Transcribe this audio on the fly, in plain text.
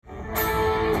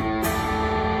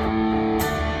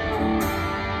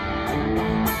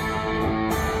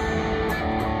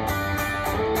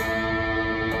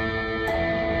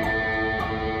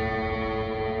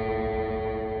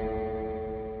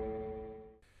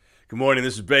Good morning.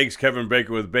 This is Bakes, Kevin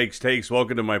Baker with Bakes Takes.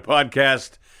 Welcome to my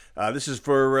podcast. This is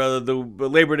for the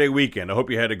Labor Day weekend. I hope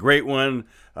you had a great one.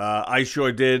 I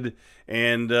sure did.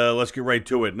 And let's get right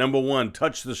to it. Number one,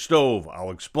 touch the stove.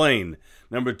 I'll explain.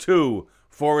 Number two,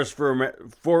 forest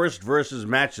versus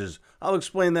matches. I'll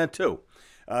explain that too.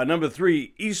 Number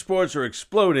three, esports are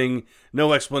exploding.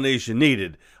 No explanation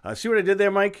needed. See what I did there,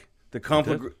 Mike? The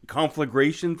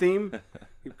conflagration theme?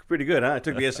 Pretty good, huh? I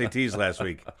took the SATs last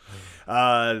week.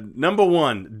 Number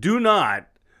one, do not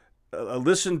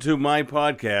listen to my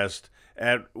podcast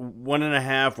at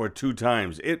 1.5 or 2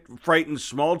 times. It frightens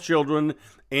small children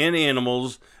and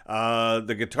animals.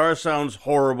 The guitar sounds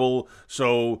horrible,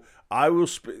 so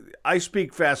I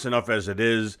speak fast enough as it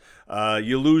is.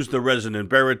 You lose the resonant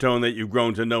baritone that you've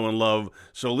grown to know and love.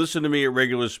 So listen to me at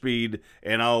regular speed,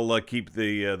 and I'll keep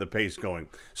the pace going.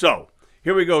 So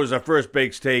here we go. Is our first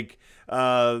Bakes Take.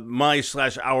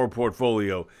 My/our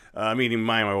portfolio, meaning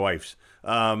my wife's.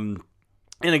 And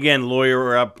again,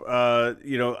 lawyer up.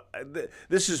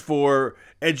 This is for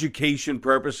education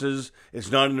purposes.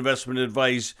 It's not investment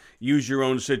advice. Use your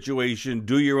own situation.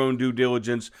 Do your own due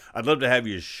diligence. I'd love to have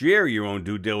you share your own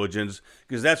due diligence,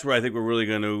 because that's where I think we're really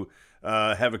going to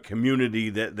have a community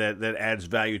that adds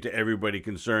value to everybody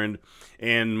concerned.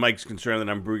 And Mike's concerned that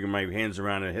I'm bringing my hands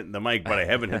around and hitting the mic, but I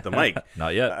haven't hit the mic.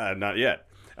 Not yet. Not yet.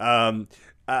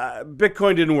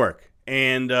 Bitcoin didn't work,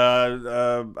 and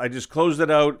I just closed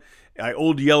it out. I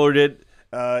old yellered it.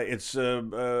 It's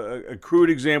a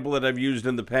crude example that I've used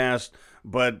in the past,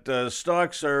 but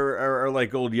stocks are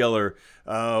like old yeller.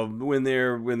 When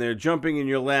they're jumping in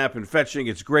your lap and fetching,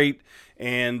 it's great,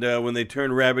 and when they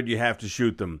turn rabid, you have to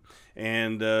shoot them.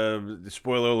 And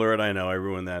spoiler alert, I know I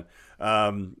ruined that.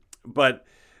 But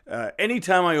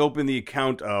anytime I open the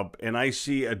account up and I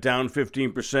see a down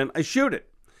 15%, I shoot it.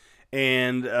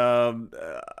 And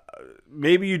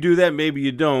maybe you do that, maybe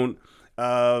you don't.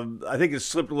 I think it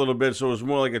slipped a little bit, so it was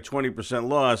more like a 20%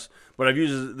 loss. But I've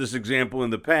used this example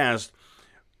in the past.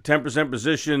 10%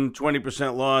 position,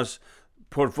 20% loss.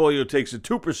 Portfolio takes a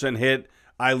 2% hit.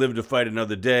 I live to fight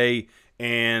another day.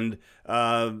 And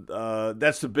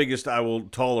that's the biggest I will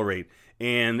tolerate.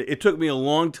 And it took me a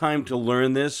long time to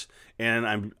learn this.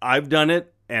 And I've done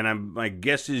it. And my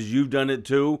guess is you've done it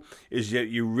too, is that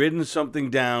you've ridden something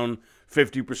down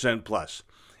 50% plus.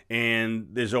 And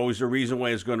there's always a reason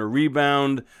why it's going to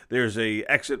rebound. There's a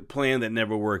exit plan that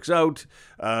never works out.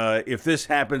 If this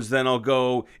happens, then I'll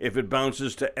go. If it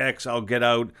bounces to X, I'll get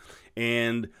out.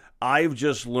 And I've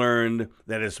just learned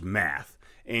that it's math.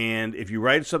 And if you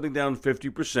write something down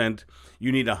 50%,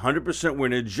 you need 100%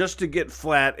 winner just to get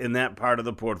flat in that part of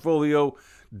the portfolio.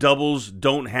 Doubles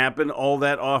don't happen all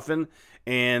that often.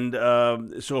 And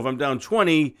so if I'm down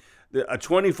 20, a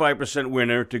 25%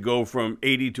 winner to go from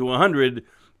 80 to 100,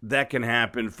 that can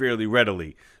happen fairly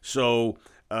readily. So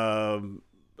I'm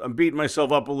beating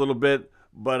myself up a little bit,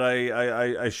 but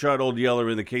I shot old yeller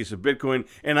in the case of Bitcoin.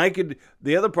 And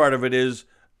the other part of it is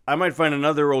I might find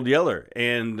another old yeller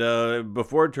and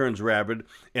before it turns rabid,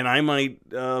 and I might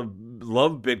love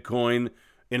Bitcoin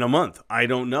in a month. I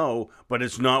don't know, but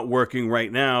it's not working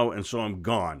right now, and so I'm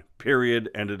gone. Period.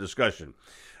 End of discussion.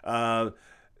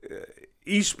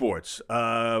 Esports.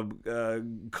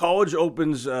 College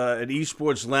opens an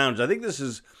esports lounge. I think this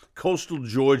is Coastal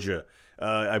Georgia,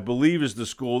 I believe is the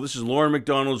school. This is Lauren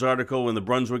McDonald's article in the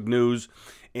Brunswick News,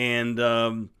 and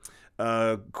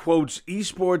quotes,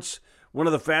 esports, one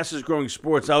of the fastest growing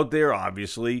sports out there,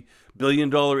 obviously,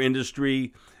 billion-dollar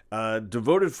industry,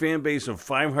 devoted fan base of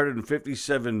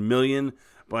 557 million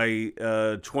by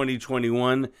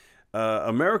 2021.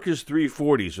 America's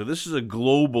 340. So this is a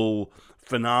global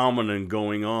phenomenon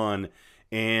going on.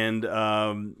 And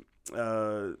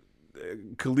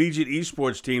collegiate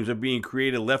esports teams are being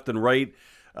created left and right.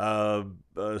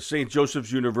 St.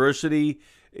 Joseph's University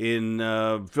in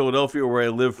Philadelphia, where I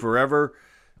live forever,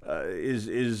 has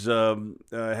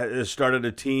started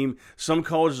a team. Some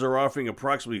colleges are offering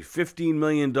approximately $15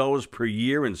 million per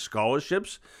year in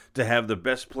scholarships to have the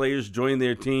best players join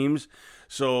their teams.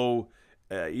 So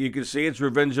you can say it's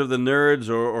revenge of the nerds,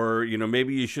 or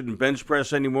maybe you shouldn't bench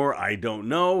press anymore. I don't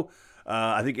know.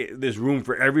 I think there's room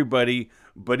for everybody,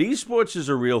 but esports is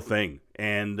a real thing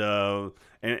and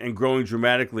growing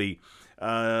dramatically.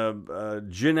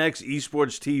 Gen X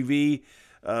Esports TV.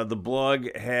 The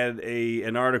blog had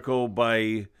an article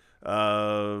by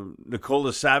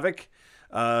Nicola Savick.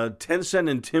 Tencent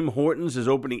and Tim Hortons is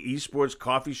opening esports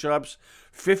coffee shops,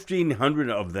 1,500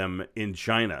 of them in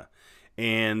China.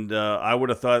 And I would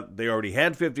have thought they already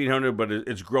had 1,500, but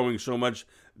it's growing so much,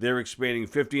 they're expanding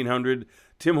 1,500.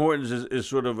 Tim Hortons is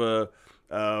sort of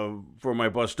for my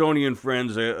Bostonian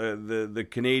friends, the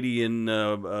Canadian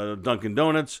Dunkin'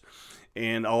 Donuts,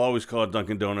 and I'll always call it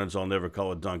Dunkin' Donuts. I'll never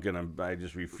call it Dunkin'. I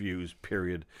just refuse.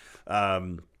 Period.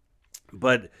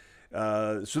 But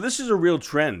so this is a real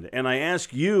trend, and I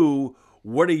ask you,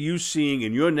 what are you seeing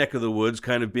in your neck of the woods?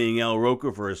 Kind of being Al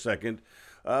Roker for a second.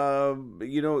 Does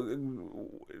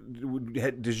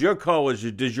your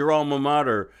college, does your alma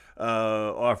mater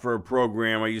offer a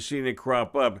program? Are you seeing it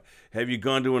crop up? Have you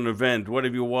gone to an event? What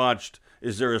have you watched?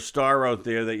 Is there a star out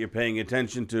there that you're paying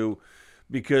attention to?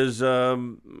 Because I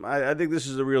think this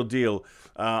is a real deal.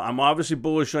 I'm obviously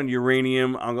bullish on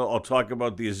uranium. I'll talk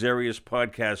about the Azarius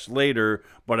podcast later,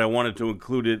 but I wanted to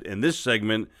include it in this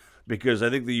segment because I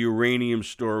think the uranium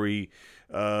story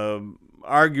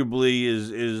arguably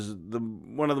is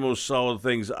one of the most solid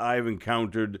things I've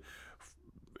encountered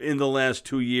in the last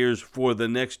 2 years for the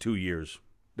next 2 years.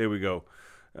 There we go.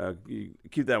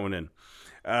 Keep that one in.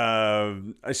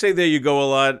 I say there you go a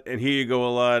lot, and here you go a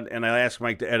lot, and I ask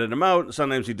Mike to edit them out.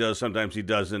 Sometimes he does, sometimes he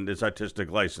doesn't. It's artistic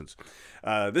license.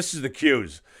 This is the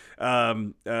Qs.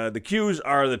 The Qs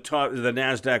are the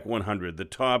NASDAQ 100, the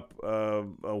top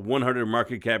 100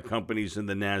 market cap companies in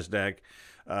the NASDAQ.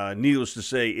 Needless to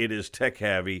say, it is tech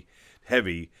heavy.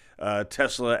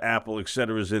 Tesla, Apple,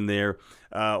 etc. is in there.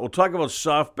 We'll talk about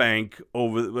SoftBank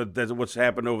what's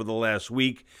happened over the last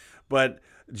week, but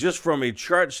just from a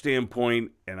chart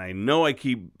standpoint, and I know I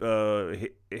keep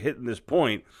hitting this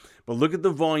point, but look at the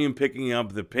volume picking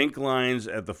up, the pink lines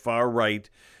at the far right.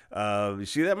 You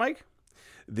see that, Mike?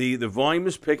 The volume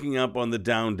is picking up on the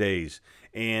down days,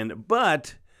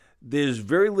 but there's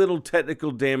very little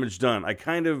technical damage done. I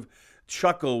kind of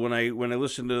chuckle when I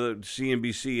listen to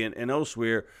CNBC and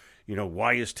elsewhere.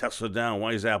 Why is Tesla down?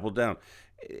 Why is Apple down?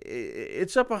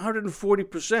 It's up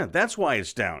 140%. That's why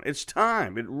it's down. It's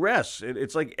time. It rests.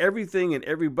 It's like everything and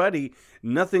everybody.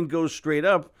 Nothing goes straight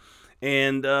up.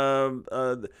 And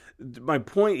my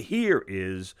point here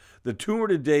is the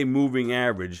 200-day moving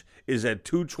average is at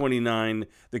 229.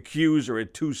 The Qs are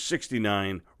at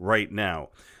 269 right now.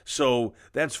 So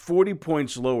that's 40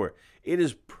 points lower. It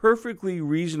is perfectly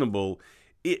reasonable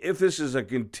if this is a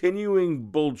continuing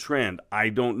bull trend. I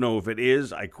don't know if it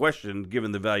is. I question,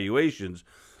 given the valuations.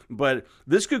 But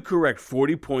this could correct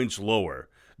 40 points lower,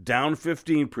 down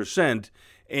 15%,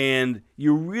 and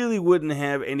you really wouldn't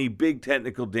have any big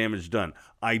technical damage done.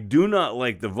 I do not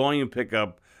like the volume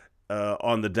pickup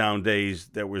on the down days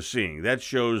that we're seeing. That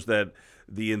shows that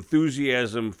the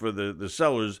enthusiasm for the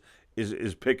sellers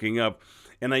is picking up.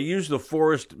 And I use the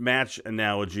forest match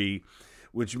analogy,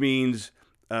 which means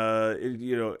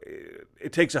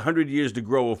it takes 100 years to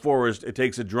grow a forest. It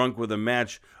takes a drunk with a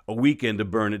match a weekend to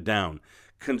burn it down.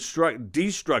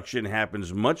 Destruction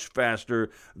happens much faster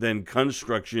than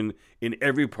construction in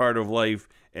every part of life,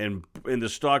 and in the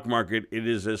stock market, it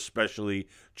is especially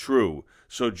true.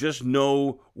 So just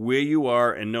know where you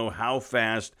are and know how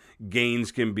fast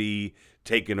gains can be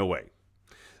taken away.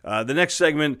 The next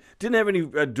segment didn't have any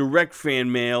direct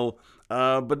fan mail,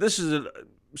 but this is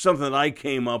something that I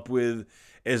came up with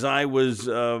as I was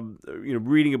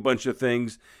reading a bunch of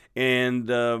things, and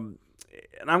I'm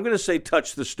going to say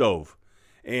touch the stove.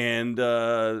 And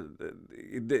I'm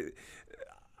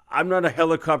not a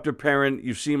helicopter parent.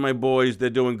 You've seen my boys.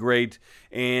 They're doing great.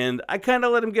 And I kind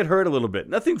of let them get hurt a little bit.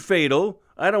 Nothing fatal.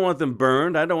 I don't want them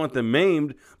burned. I don't want them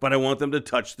maimed. But I want them to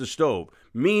touch the stove.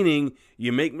 Meaning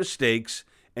you make mistakes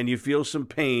and you feel some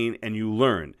pain and you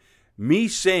learn. Me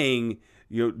saying,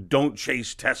 don't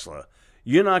chase Tesla.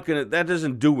 You're not going to, that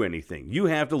doesn't do anything. You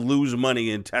have to lose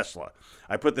money in Tesla.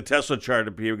 I put the Tesla chart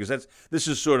up here because this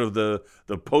is sort of the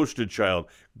poster child.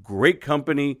 Great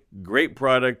company, great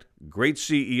product, great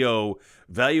CEO.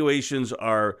 Valuations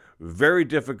are very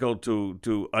difficult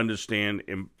to understand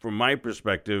from my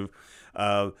perspective.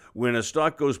 When a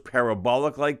stock goes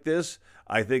parabolic like this,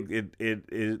 I think the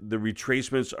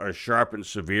retracements are sharp and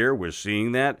severe. We're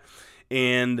seeing that.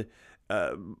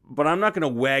 But I'm not going to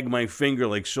wag my finger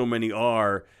like so many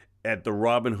are at the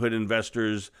Robinhood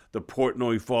investors, the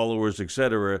Portnoy followers,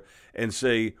 etc., and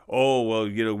say, oh,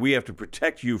 well, we have to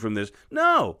protect you from this.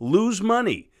 No, lose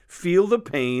money, feel the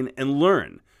pain, and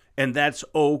learn. And that's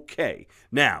okay.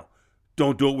 Now,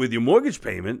 don't do it with your mortgage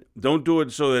payment. Don't do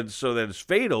it so that it's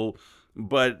fatal,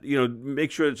 but, make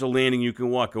sure it's a landing you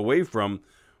can walk away from,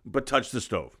 but touch the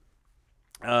stove.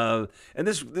 And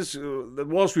the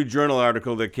Wall Street Journal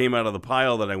article that came out of the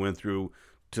pile that I went through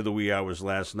to the wee hours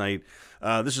last night.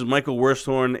 This is Michael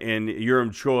Wursthorn and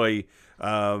Urim Choi,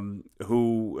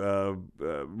 who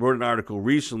wrote an article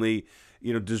recently.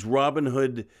 Does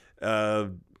Robinhood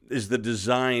is the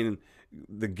design,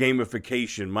 the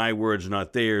gamification, my words,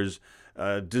 not theirs,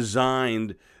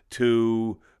 designed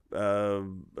to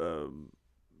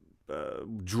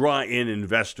draw in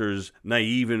investors,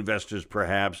 naive investors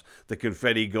perhaps, the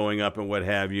confetti going up and what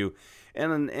have you.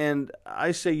 And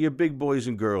I say you're big boys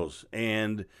and girls.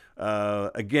 And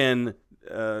again,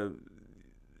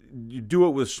 you do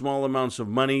it with small amounts of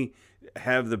money,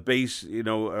 have the base,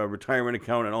 retirement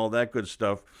account and all that good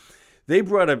stuff. They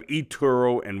brought up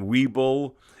eToro and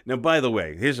Webull. Now, by the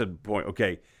way, here's a point.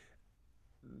 Okay,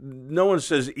 no one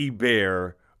says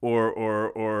eBear or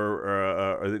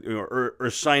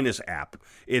Sinus app.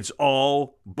 It's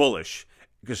all bullish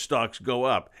because stocks go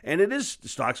up, and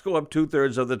stocks go up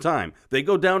 2/3 of the time. They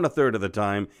go down 1/3 of the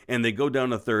time, and they go down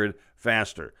 1/3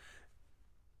 faster.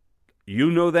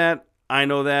 You know that. I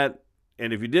know that.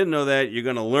 And if you didn't know that, you're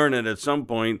going to learn it at some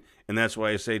point, and that's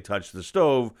why I say touch the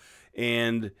stove.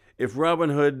 And if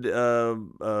Robinhood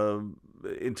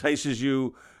entices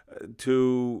you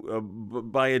to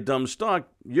buy a dumb stock,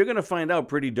 you're going to find out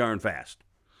pretty darn fast.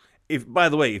 By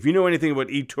the way, if you know anything about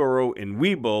eToro and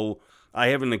Webull, I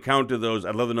haven't encountered those.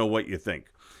 I'd love to know what you think.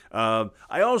 I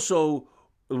also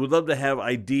would love to have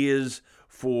ideas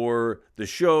for the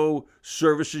show,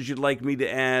 services you'd like me to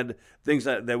add, things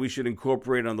that we should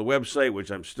incorporate on the website,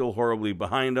 which I'm still horribly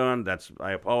behind on.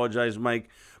 I apologize, Mike.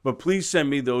 But please send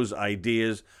me those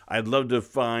ideas. I'd love to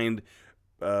find,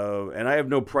 and I have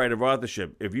no pride of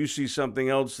authorship. If you see something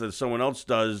else that someone else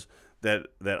does that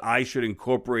I should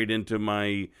incorporate into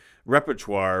my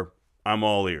repertoire, I'm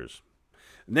all ears.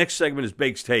 Next segment is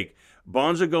Bake's Take.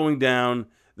 Bonds are going down.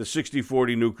 The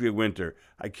 60-40 nuclear winter.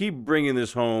 I keep bringing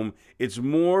this home. It's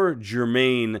more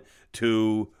germane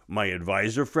to my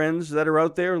advisor friends that are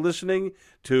out there listening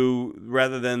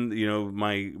rather than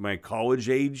my college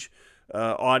age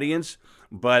audience.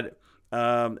 But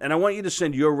and I want you to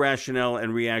send your rationale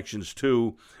and reactions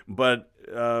too. But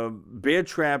bear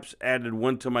traps added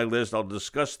one to my list. I'll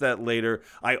discuss that later.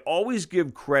 I always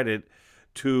give credit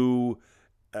to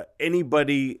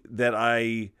anybody that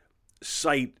I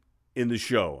cite in the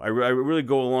show. I really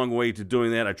go a long way to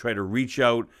doing that. I try to reach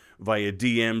out via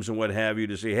DMs and what have you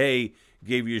to say, hey,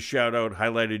 gave you a shout out,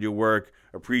 highlighted your work,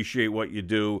 appreciate what you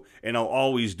do, and I'll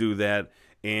always do that.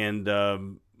 And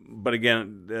but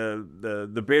again,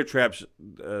 the Bear Traps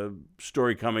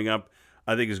story coming up,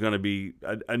 I think is going to be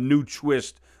a new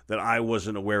twist that I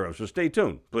wasn't aware of. So stay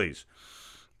tuned, please.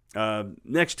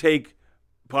 Next take,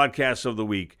 podcasts of the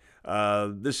week.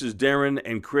 This is Darren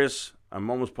and Chris. I'm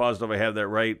almost positive I have that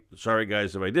right. Sorry,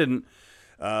 guys, if I didn't.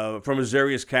 From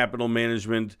Azarius Capital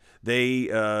Management,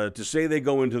 to say they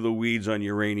go into the weeds on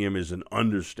uranium is an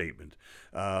understatement.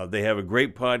 They have a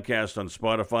great podcast on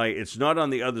Spotify. It's not on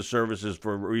the other services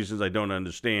for reasons I don't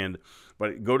understand,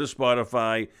 but go to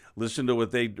Spotify, listen to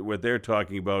what they're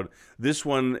talking about. This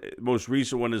one, most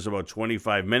recent one, is about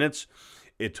 25 minutes.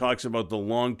 It talks about the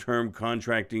long-term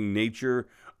contracting nature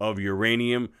of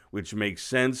uranium, which makes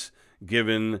sense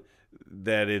given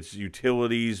that it's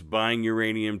utilities buying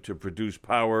uranium to produce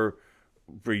power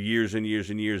for years and years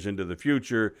and years into the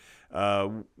future.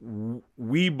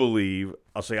 We believe,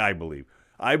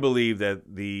 I believe that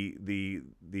the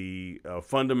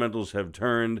fundamentals have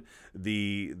turned.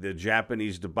 The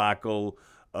Japanese debacle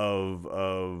of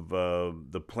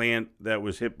the plant that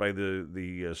was hit by the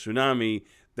tsunami,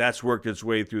 that's worked its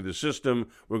way through the system.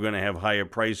 We're going to have higher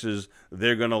prices.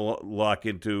 They're going to lock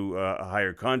into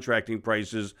higher contracting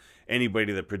prices.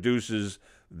 Anybody that produces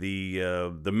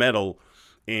the metal,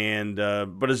 and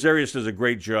but Azarius does a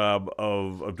great job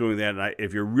of doing that. And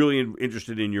if you're really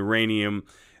interested in uranium,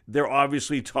 they're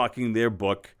obviously talking their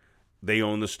book. They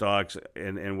own the stocks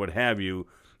and what have you.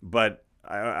 But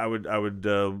I would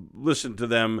listen to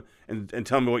them and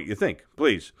tell me what you think,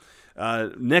 please.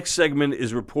 Next segment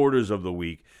is Reporters of the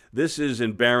Week. This is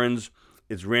in Barron's.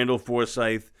 It's Randall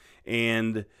Forsyth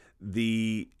and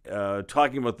the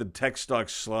talking about the tech stock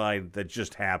slide that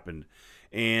just happened.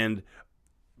 And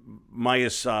my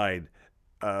aside,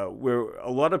 where a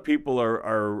lot of people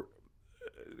are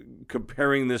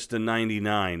comparing this to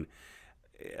 99,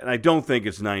 and I don't think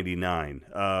it's 99,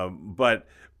 but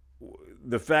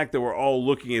the fact that we're all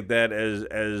looking at that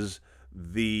as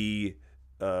the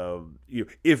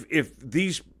if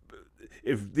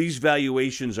these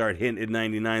valuations aren't hit in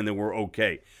 99, then we're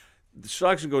okay. The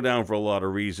stocks can go down for a lot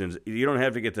of reasons. You don't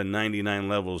have to get to 99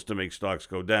 levels to make stocks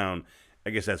go down.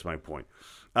 I guess that's my point.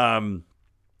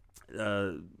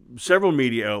 Several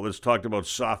media outlets talked about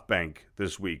SoftBank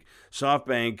this week.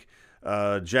 SoftBank,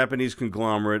 Japanese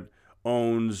conglomerate,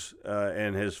 owns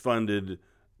and has funded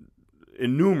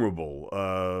innumerable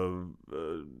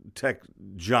tech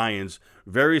giants,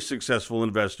 very successful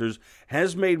investors,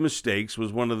 has made mistakes,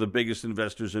 was one of the biggest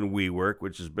investors in WeWork,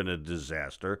 which has been a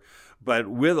disaster. But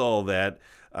with all that,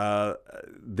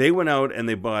 they went out and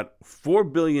they bought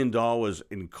 $4 billion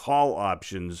in call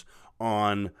options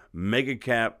on mega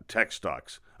cap tech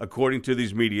stocks. According to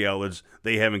these media outlets,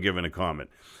 they haven't given a comment.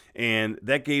 And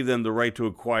that gave them the right to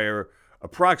acquire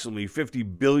approximately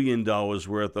 $50 billion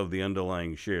worth of the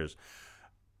underlying shares.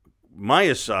 My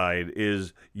aside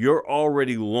is you're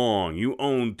already long. You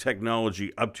own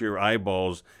technology up to your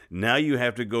eyeballs. Now you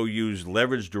have to go use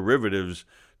leveraged derivatives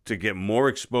to get more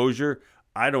exposure.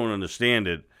 I don't understand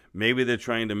it. Maybe they're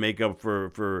trying to make up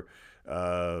for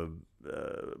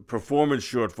performance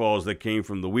shortfalls that came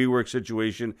from the WeWork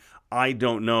situation. I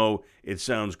don't know. It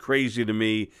sounds crazy to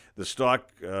me. The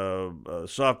stock,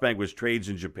 SoftBank, which trades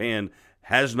in Japan,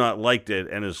 has not liked it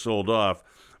and has sold off.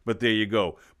 But there you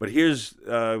go. But here's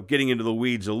getting into the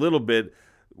weeds a little bit.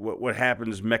 What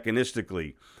happens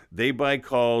mechanistically? They buy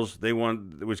calls.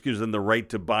 Which gives them the right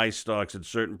to buy stocks at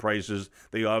certain prices.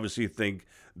 They obviously think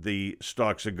the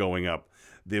stocks are going up.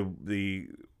 The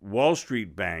Wall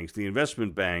Street banks, the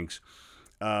investment banks,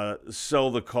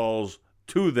 sell the calls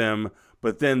to them,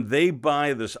 but then they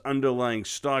buy this underlying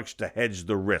stocks to hedge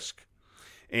the risk.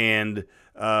 And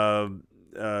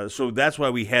so that's why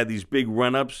we had these big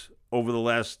run-ups over the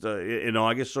last, in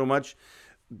August so much.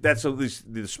 That's at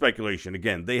least the speculation.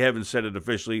 Again, they haven't said it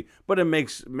officially, but it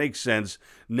makes sense.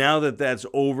 Now that that's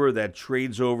over, that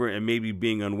trade's over and maybe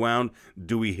being unwound,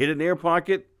 do we hit an air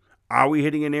pocket? Are we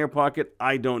hitting an air pocket?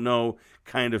 I don't know.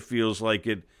 Kind of feels like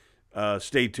it.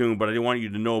 Stay tuned, but I didn't want you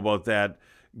to know about that,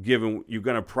 given you're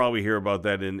going to probably hear about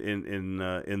that in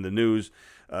the news.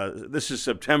 This is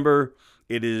September.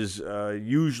 It is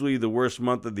usually the worst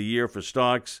month of the year for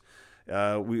stocks.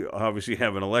 We obviously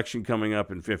have an election coming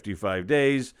up in 55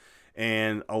 days,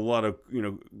 and a lot of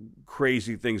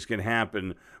crazy things can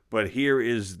happen. But here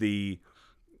is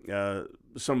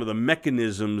some of the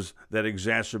mechanisms that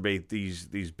exacerbate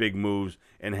these big moves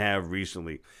and have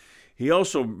recently. He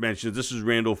also mentions, this is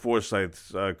Randall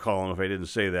Forsyth's column, if I didn't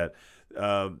say that.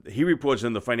 He reports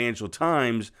in the Financial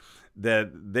Times that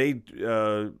they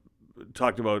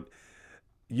talked about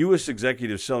U.S.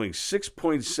 executives selling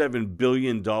 $6.7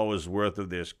 billion worth of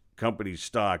their company's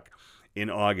stock in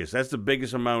August. That's the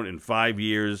biggest amount in 5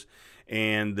 years,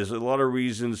 and there's a lot of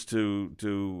reasons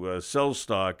to sell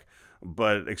stock,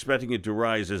 but expecting it to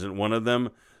rise isn't one of them.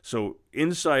 So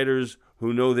insiders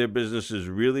who know their businesses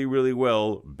really, really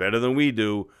well, better than we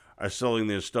do, are selling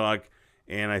their stock,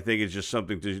 and I think it's just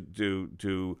something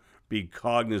to be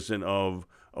cognizant of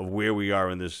where we are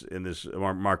in this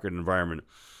market environment.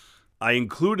 I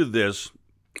included this.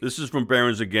 This is from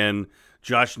Barron's again.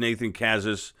 Josh Nathan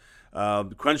Kazis.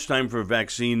 Crunch time for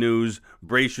vaccine news.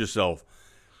 Brace yourself.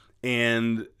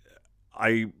 And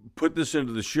I put this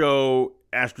into the show.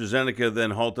 AstraZeneca then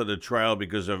halted a trial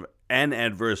because of an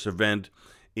adverse event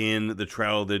in the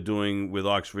trial they're doing with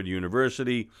Oxford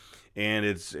University. And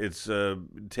it's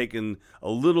taken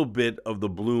a little bit of the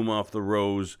bloom off the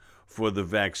rose for the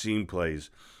vaccine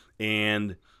plays.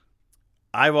 And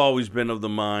I've always been of the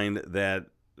mind that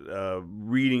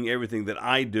reading everything that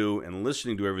I do and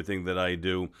listening to everything that I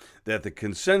do, that the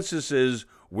consensus is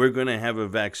we're going to have a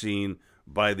vaccine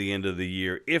by the end of the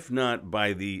year, if not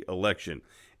by the election.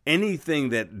 Anything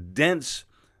that dents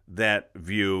that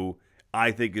view,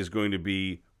 I think, is going to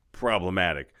be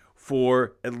problematic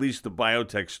for at least the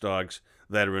biotech stocks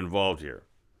that are involved here.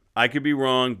 I could be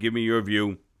wrong. Give me your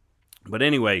view. But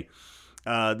anyway,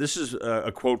 this is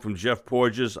a quote from Jeff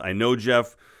Porges. I know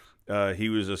Jeff. He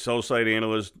was a sell-side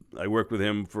analyst. I worked with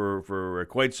him for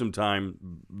quite some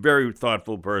time. Very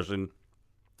thoughtful person.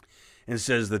 And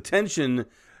says the tension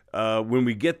when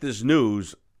we get this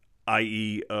news,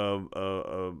 i.e.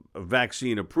 a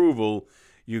vaccine approval,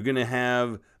 you're going to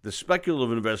have the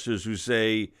speculative investors who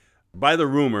say, buy the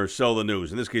rumor, sell the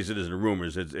news. In this case, it isn't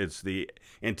rumors. It's the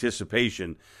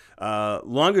anticipation.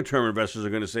 Longer-term investors are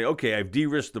going to say, okay, I've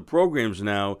de-risked the programs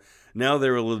now. Now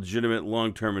they're a legitimate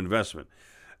long-term investment.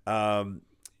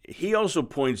 He also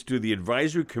points to the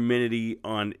Advisory Committee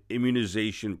on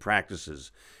Immunization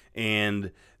Practices,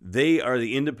 and they are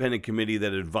the independent committee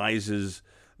that advises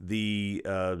the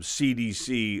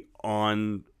CDC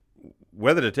on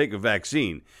whether to take a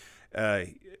vaccine.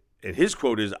 And his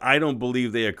quote is, I don't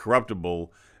believe they are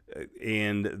corruptible,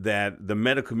 and that the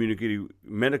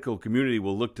medical community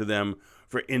will look to them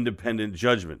for independent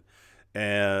judgment.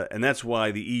 And that's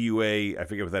why the EUA, I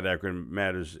forget what that acronym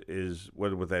matters, is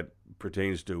what that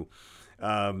pertains to.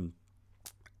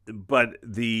 But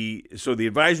the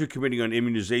Advisory Committee on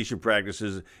Immunization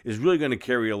Practices is really going to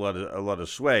carry a lot of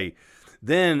sway.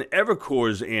 Then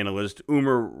Evercore's analyst,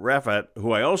 Umar Rafat,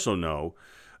 who I also know,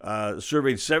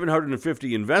 surveyed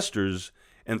 750 investors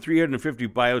and 350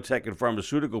 biotech and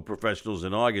pharmaceutical professionals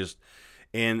in August.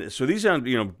 And so these aren't,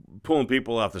 pulling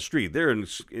people off the street. They're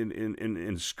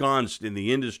ensconced in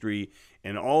the industry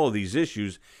and all of these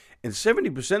issues. And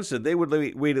 70% said they would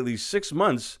wait at least 6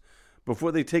 months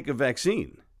before they take a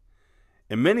vaccine.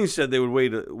 And many said they would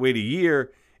wait a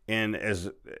year. And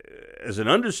as an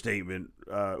understatement,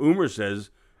 Umar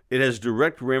says it has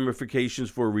direct ramifications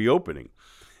for reopening.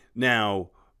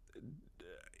 Now,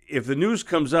 if the news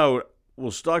comes out,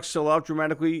 will stocks sell out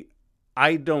dramatically?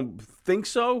 I don't think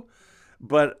so.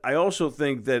 But I also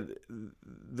think that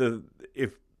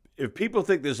if people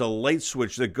think there's a light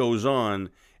switch that goes on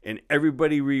and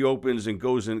everybody reopens and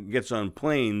goes and gets on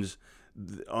planes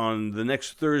on the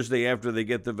next Thursday after they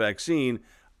get the vaccine,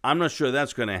 I'm not sure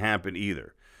that's going to happen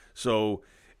either. So,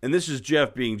 and this is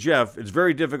Jeff being Jeff, it's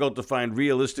very difficult to find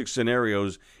realistic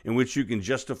scenarios in which you can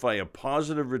justify a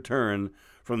positive return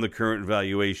from the current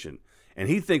valuation. And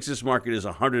he thinks this market is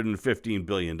 $115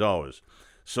 billion.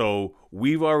 So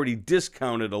we've already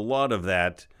discounted a lot of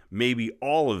that, maybe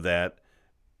all of that,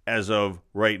 as of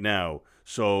right now.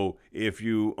 So if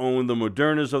you own the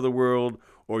Modernas of the world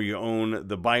or you own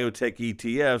the biotech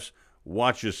ETFs,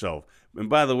 watch yourself. And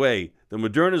by the way, the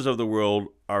Modernas of the world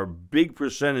are big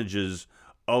percentages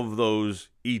of those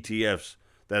ETFs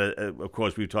that, of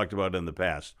course, we've talked about in the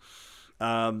past.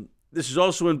 This is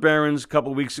also in Barron's. A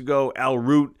couple of weeks ago, Al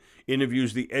Root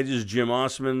interviews the Edge's Jim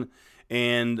Osman.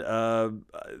 And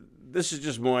this is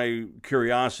just my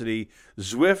curiosity.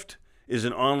 Zwift is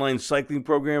an online cycling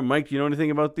program. Mike, do you know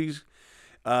anything about these?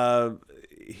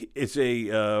 It's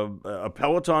a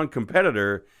Peloton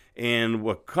competitor, and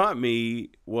what caught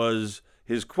me was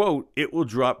his quote, "It will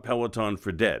drop Peloton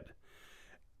for dead."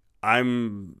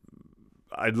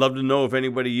 I'd love to know if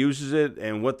anybody uses it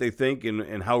and what they think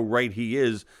and how right he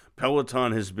is.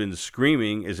 Peloton has been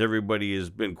screaming as everybody has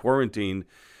been quarantined.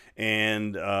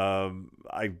 And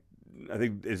I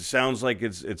think it sounds like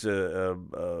it's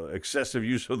a excessive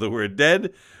use of the word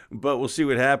dead, but we'll see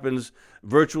what happens.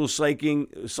 Virtual cycling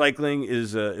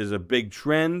is a big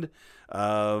trend.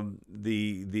 The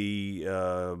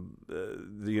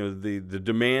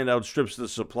demand outstrips the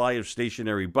supply of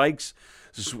stationary bikes.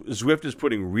 Zwift is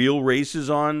putting real races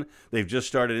on. They've just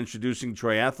started introducing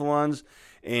triathlons,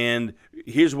 and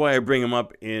here's why I bring them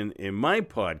up in my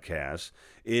podcast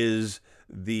is.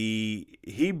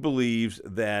 He believes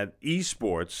that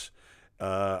esports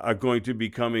are going to be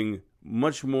becoming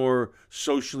much more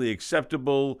socially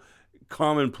acceptable,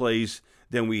 commonplace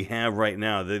than we have right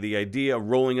now. The idea of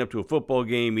rolling up to a football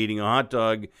game, eating a hot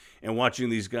dog, and watching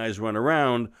these guys run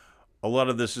around, a lot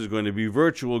of this is going to be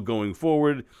virtual going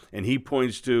forward. And he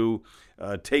points to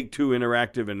Take-Two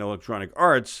Interactive and Electronic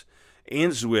Arts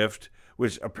and Zwift,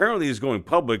 which apparently is going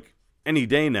public any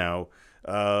day now.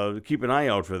 Keep an eye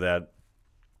out for that.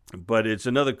 But it's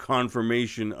another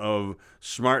confirmation of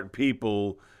smart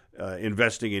people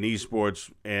investing in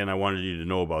esports, and I wanted you to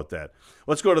know about that.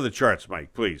 Let's go to the charts,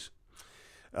 Mike, please.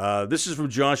 This is from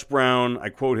Josh Brown. I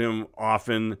quote him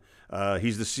often.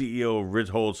 He's the CEO of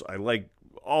Ritholtz. I like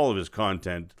all of his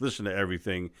content. Listen to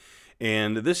everything.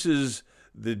 And this is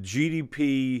the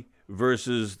GDP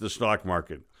versus the stock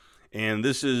market. And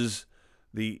this is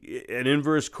an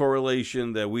inverse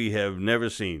correlation that we have never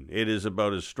seen. It is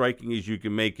about as striking as you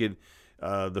can make it.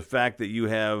 The fact that you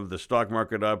have the stock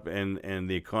market up and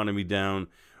the economy down,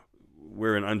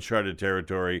 we're in uncharted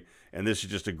territory, and this is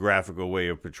just a graphical way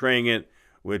of portraying it,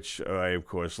 which I, of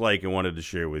course, like and wanted to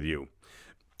share with you.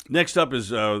 Next up is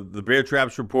the Bear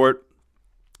Traps report,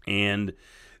 and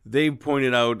they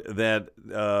pointed out that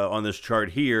on this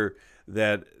chart here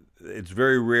that it's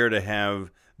very rare to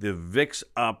have the VIX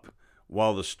up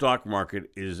while the stock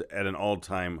market is at an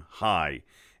all-time high.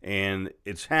 And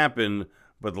it's happened,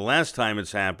 but the last time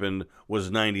it's happened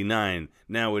was 99.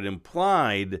 Now, it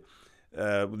implied,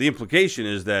 the implication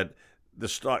is that the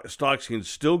stocks can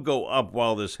still go up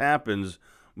while this happens,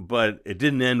 but it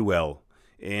didn't end well.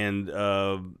 And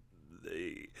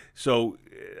so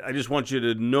I just want you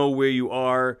to know where you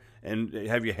are and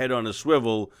have your head on a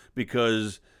swivel,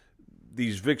 because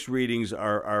these VIX readings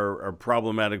are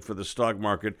problematic for the stock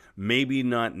market. Maybe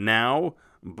not now,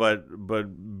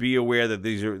 but be aware that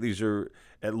these are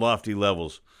at lofty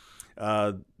levels.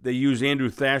 They use Andrew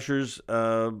Thatcher's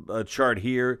chart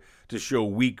here to show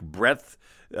weak breadth.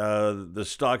 The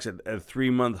stocks at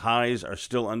 3-month highs are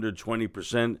still under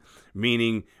 20%,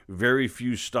 meaning very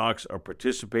few stocks are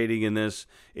participating in this.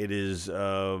 It is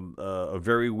a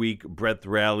very weak breadth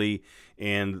rally,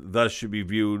 and thus should be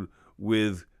viewed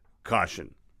with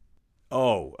caution.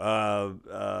 Oh,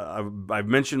 I've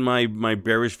mentioned my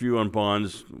bearish view on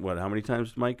bonds. What? How many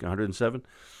times, Mike? 107.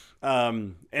 But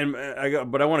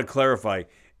I want to clarify.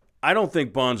 I don't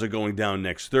think bonds are going down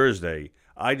next Thursday.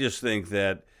 I just think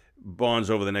that bonds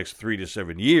over the next 3 to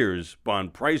 7 years,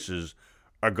 bond prices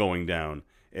are going down.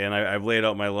 And I've laid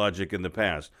out my logic in the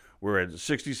past. We're at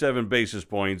 67 basis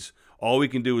points. All we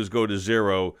can do is go to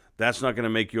zero. That's not going to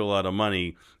make you a lot of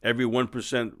money. Every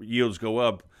 1% yields go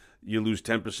up, you lose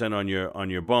 10% on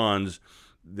your bonds.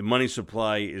 The money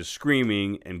supply is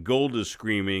screaming, and gold is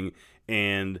screaming,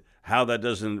 and how that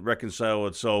doesn't reconcile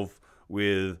itself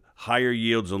with higher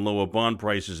yields and lower bond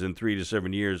prices in 3 to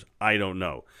 7 years, I don't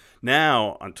know.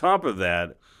 Now, on top of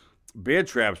that, Bear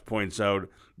Traps points out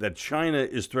that China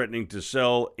is threatening to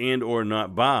sell and or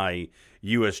not buy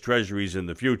U.S. Treasuries in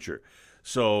the future.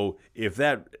 So if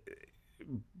that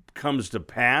comes to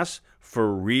pass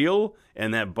for real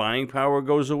and that buying power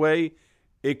goes away,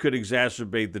 it could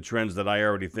exacerbate the trends that I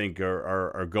already think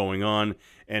are going on,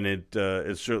 and it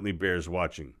certainly bears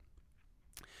watching.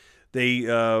 They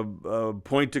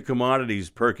point to commodities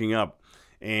perking up,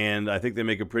 and I think they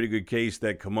make a pretty good case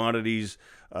that commodities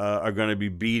are going to be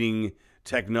beating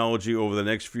technology over the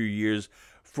next few years.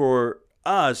 For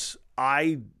us,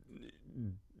 I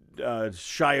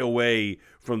shy away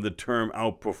from the term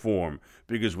outperform,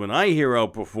 because when I hear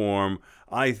outperform,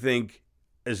 I think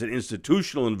as an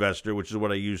institutional investor, which is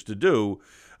what I used to do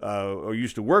or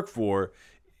used to work for,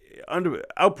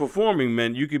 outperforming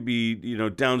meant you could be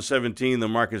down 17, the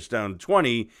market's down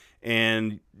 20,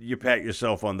 and you pat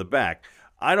yourself on the back.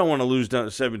 I don't want to lose down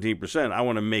 17%. I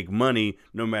want to make money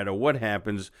no matter what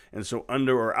happens. And so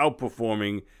under or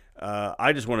outperforming,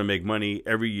 I just want to make money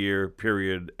every year,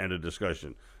 period, end of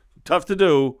discussion. Tough to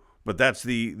do, but that's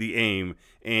the aim.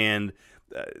 And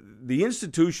the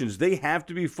institutions, they have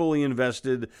to be fully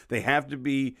invested. They have to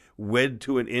be wed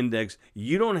to an index.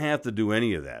 You don't have to do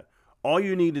any of that. All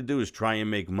you need to do is try and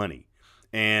make money.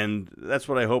 And that's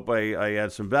what I hope I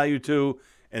add some value to.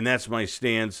 And that's my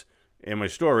stance and my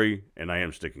story, and I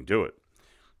am sticking to it.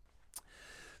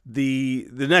 The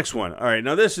next one. All right,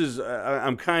 now this is,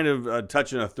 I'm kind of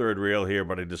touching a third rail here,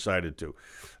 but I decided to.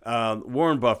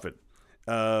 Warren Buffett.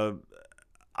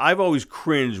 I've always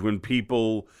cringed when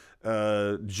people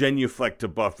genuflect to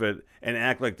Buffett and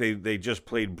act like they just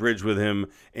played bridge with him,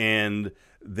 and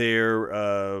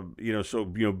they're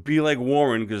be like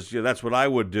Warren, because that's what I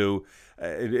would do.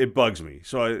 It bugs me.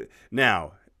 So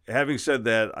now, having said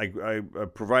that, I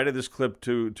provided this clip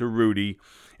to Rudy,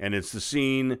 and it's the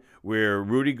scene where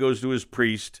Rudy goes to his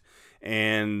priest,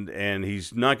 and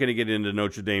he's not going to get into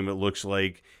Notre Dame, it looks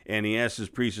like, and he asks his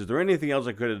priest, is there anything else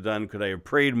I could have done? Could I have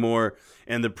prayed more?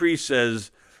 And the priest says,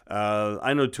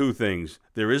 I know two things.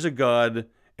 There is a God,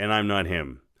 and I'm not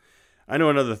him. I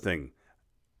know another thing.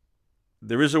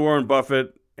 There is a Warren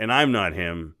Buffett, and I'm not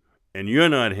him, and you're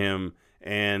not him,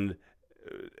 and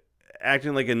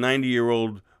acting like a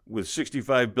 90-year-old with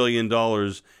 $65 billion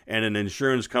and an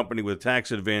insurance company with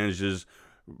tax advantages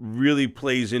really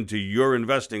plays into your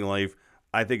investing life,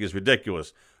 I think is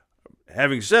ridiculous.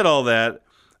 Having said all that,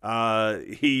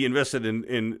 he invested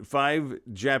in 5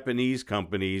 Japanese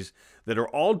companies that are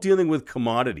all dealing with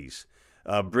commodities,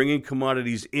 bringing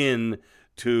commodities in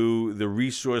to the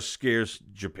resource-scarce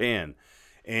Japan.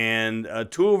 And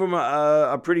 2 of them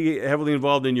are pretty heavily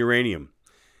involved in uranium.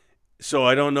 So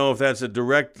I don't know if that's a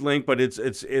direct link, but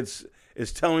it's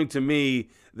telling to me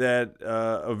that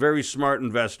a very smart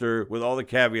investor, with all the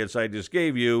caveats I just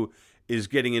gave you, is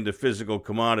getting into physical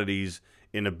commodities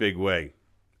in a big way.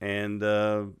 And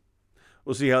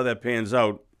we'll see how that pans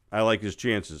out. I like his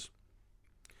chances.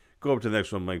 Go up to the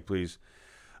next one, Mike, please.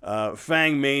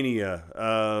 Fang Mania.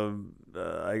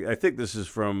 I think this is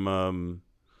from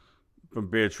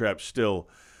Bear Trap still.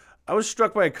 I was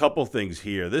struck by a couple things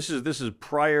here. This is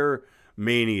prior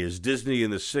manias. Disney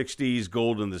in the 60s,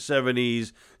 gold in the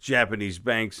 70s, Japanese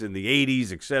banks in the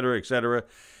 80s, et cetera, et cetera.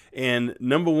 And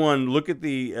number one, look at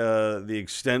the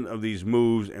extent of these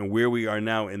moves and where we are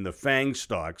now in the FANG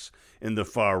stocks in the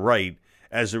far right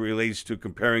as it relates to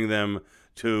comparing them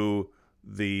to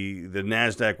the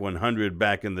NASDAQ 100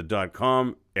 back in the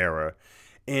 .com era.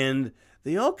 And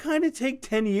they all kind of take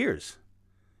 10 years.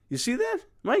 You see that,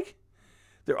 Mike?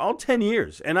 They're all 10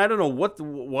 years, and I don't know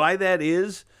why that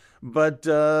is, but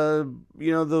the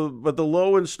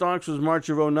low in stocks was March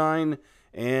of 2009,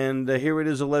 and here it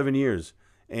is 11 years,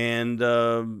 and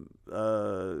you're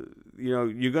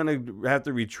going to have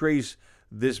to retrace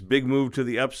this big move to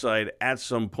the upside at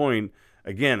some point.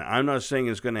 Again, I'm not saying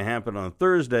it's going to happen on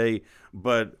Thursday,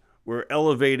 but we're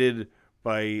elevated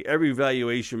by every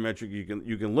valuation metric you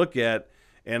can look at,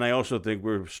 and I also think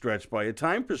we're stretched by a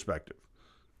time perspective.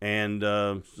 And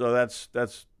so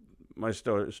that's my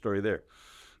story there.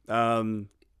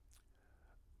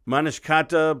 Manish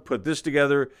Kata put this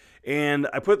together, and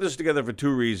I put this together for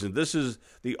two reasons. This is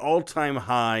the all-time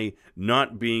high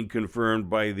not being confirmed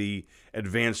by the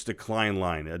advanced decline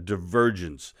line, a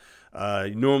divergence.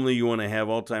 Normally you want to have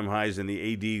all-time highs in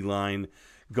the AD line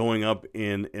going up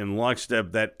in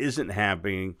lockstep. That isn't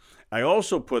happening. I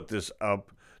also put this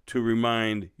up to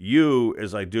remind you,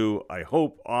 as I do, I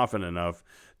hope, often enough,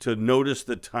 to notice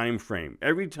the time frame.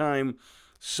 Every time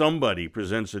somebody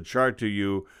presents a chart to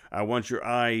you, I want your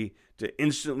eye to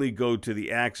instantly go to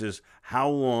the axis. How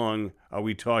long are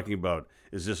we talking about?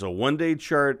 Is this a one-day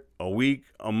chart, a week,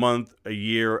 a month, a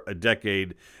year, a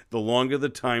decade? The longer the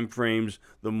time frames,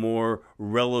 the more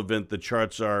relevant the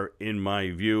charts are, in my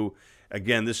view.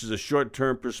 Again, this is a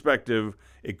short-term perspective.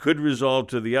 It could resolve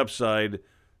to the upside.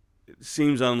 It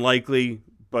seems unlikely,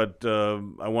 but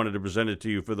I wanted to present it to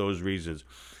you for those reasons.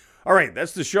 All right,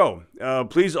 that's the show.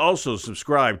 Please also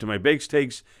subscribe to my Bakes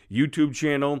Takes YouTube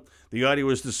channel. The audio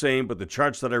is the same, but the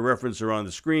charts that I reference are on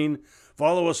the screen.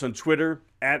 Follow us on Twitter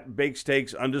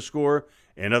 @BakesTakes_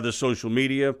 and other social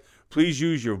media. Please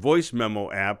use your voice memo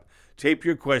app, tape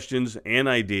your questions and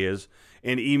ideas,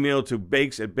 and email to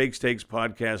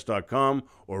bakes@bakestakes.podcast.com,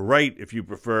 or write if you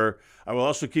prefer. I will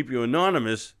also keep you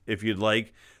anonymous if you'd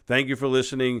like. Thank you for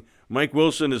listening. Mike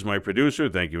Wilson is my producer.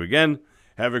 Thank you again.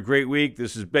 Have a great week.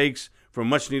 This is Bakes from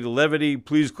Much Needed Levity.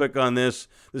 Please click on this.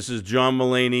 This is John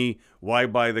Mulaney. Why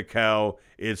Buy the Cow?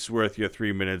 It's worth your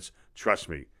 3 minutes. Trust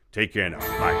me. Take care now.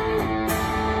 Bye.